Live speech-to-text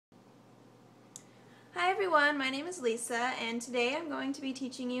everyone, my name is Lisa, and today I'm going to be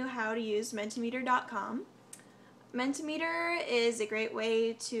teaching you how to use Mentimeter.com. Mentimeter is a great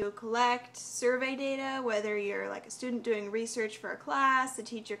way to collect survey data, whether you're like a student doing research for a class, a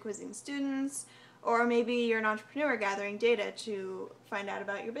teacher quizzing students, or maybe you're an entrepreneur gathering data to find out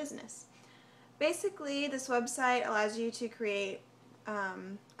about your business. Basically, this website allows you to create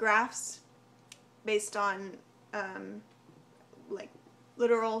graphs based on like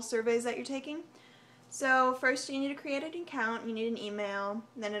literal surveys that you're taking. So first you need to create an account, you need an email,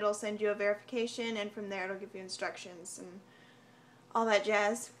 then it'll send you a verification, and from there it'll give you instructions and all that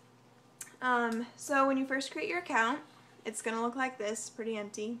jazz. So when you first create your account, it's going to look like this, pretty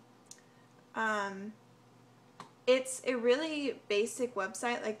empty. It's a really basic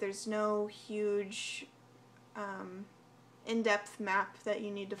website, like there's no huge in-depth map that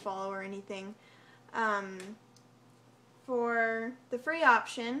you need to follow or anything. For the free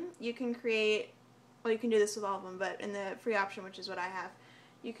option, you can create, well, you can do this with all of them, but in the free option, which is what I have,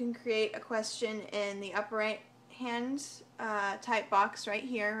 you can create a question in the upper right hand type box right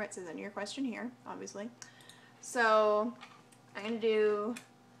here, where it says enter your question here, obviously. So I'm going to do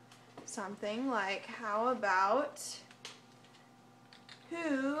something like, how about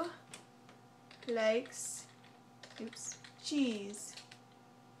who likes cheese?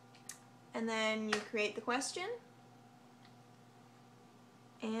 And then you create the question,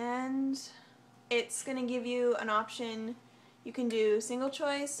 and it's going to give you an option. You can do single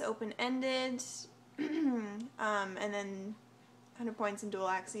choice, open-ended, and then 100 points and dual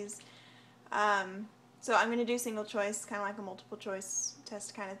axes. So I'm going to do single choice, kind of like a multiple choice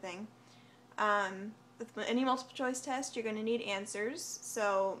test kind of thing. With any multiple choice test, you're going to need answers.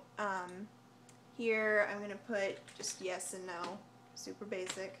 So here I'm going to put just yes and no, super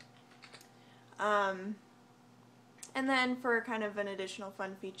basic. And then for kind of an additional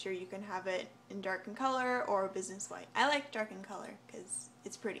fun feature, you can have it in dark color or business white. I like dark color because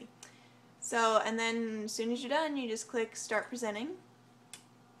it's pretty. So, and then as soon as you're done, you just click Start Presenting.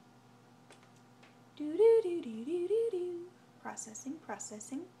 Processing,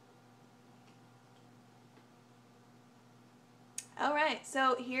 processing. Alright,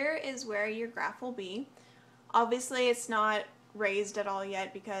 so here is where your graph will be. Obviously it's not raised at all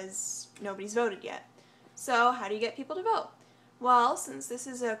yet because nobody's voted yet. So how do you get people to vote? Well, since this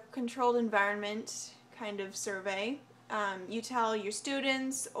is a controlled environment kind of survey, you tell your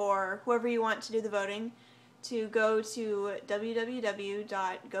students or whoever you want to do the voting to go to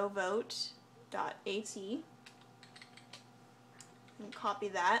www.govote.at and copy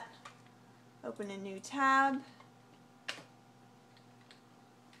that, open a new tab,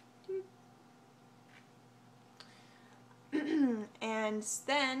 and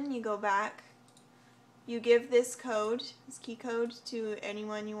then you go back. You give this code, this key code, to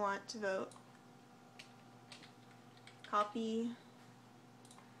anyone you want to vote. Copy.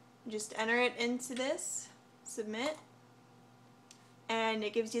 Just enter it into this. Submit. And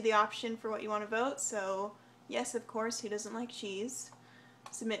it gives you the option for what you want to vote. So, yes, of course, who doesn't like cheese?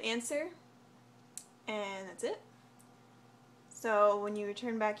 Submit answer. And that's it. So, when you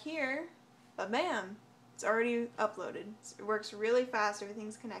return back here, bam! It's already uploaded. It works really fast.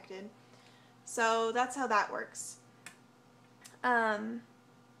 Everything's connected. So that's how that works. Let's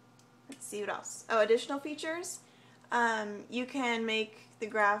see what else. Oh, additional features. You can make the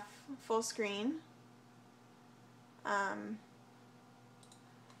graph full screen. And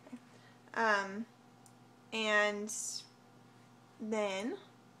then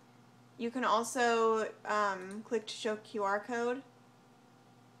you can also click to show QR code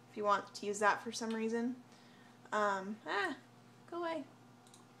if you want to use that for some reason. Go away.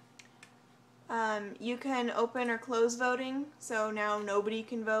 You can open or close voting, so now nobody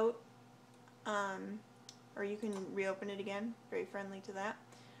can vote, or you can reopen it again, very friendly to that.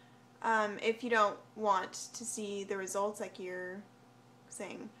 If you don't want to see the results, like you're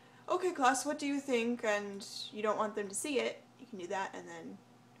saying, okay class, what do you think, and you don't want them to see it, you can do that, and then,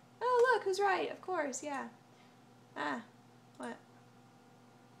 oh look, who's right, of course, yeah. What?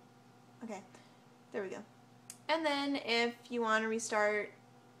 Okay, there we go. And then if you want to restart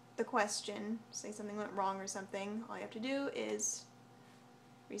the question, say something went wrong or something, all you have to do is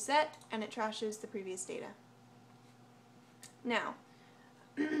reset, and it trashes the previous data. Now,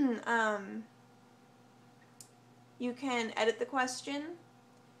 you can edit the question,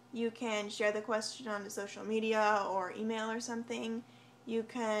 you can share the question onto social media or email or something, you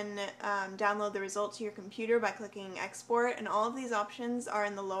can download the result to your computer by clicking export, and all of these options are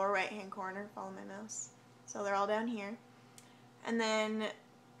in the lower right hand corner. Follow my mouse. So they're all down here. And then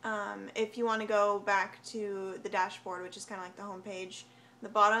if you want to go back to the dashboard, which is kind of like the home page, the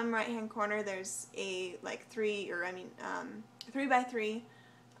bottom right hand corner there's a like 3 by 3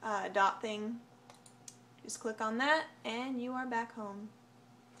 dot thing. Just click on that and you are back home.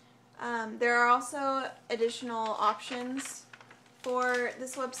 There are also additional options for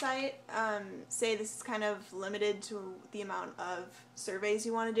this website. Say this is kind of limited to the amount of surveys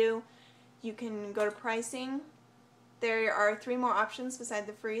you want to do. You can go to pricing. There are 3 more options beside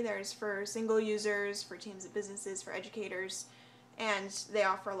the free. There's for single users, for teams of businesses, for educators, and they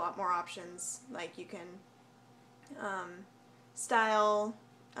offer a lot more options. Like you can style,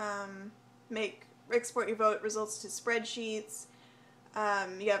 export your vote results to spreadsheets.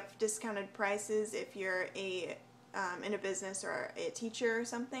 You have discounted prices if you're in a business or a teacher or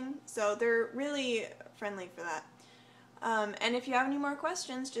something. So they're really friendly for that. And if you have any more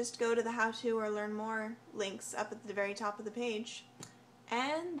questions, just go to the how to or learn more links up at the very top of the page.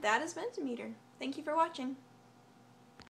 And that is Mentimeter. Thank you for watching.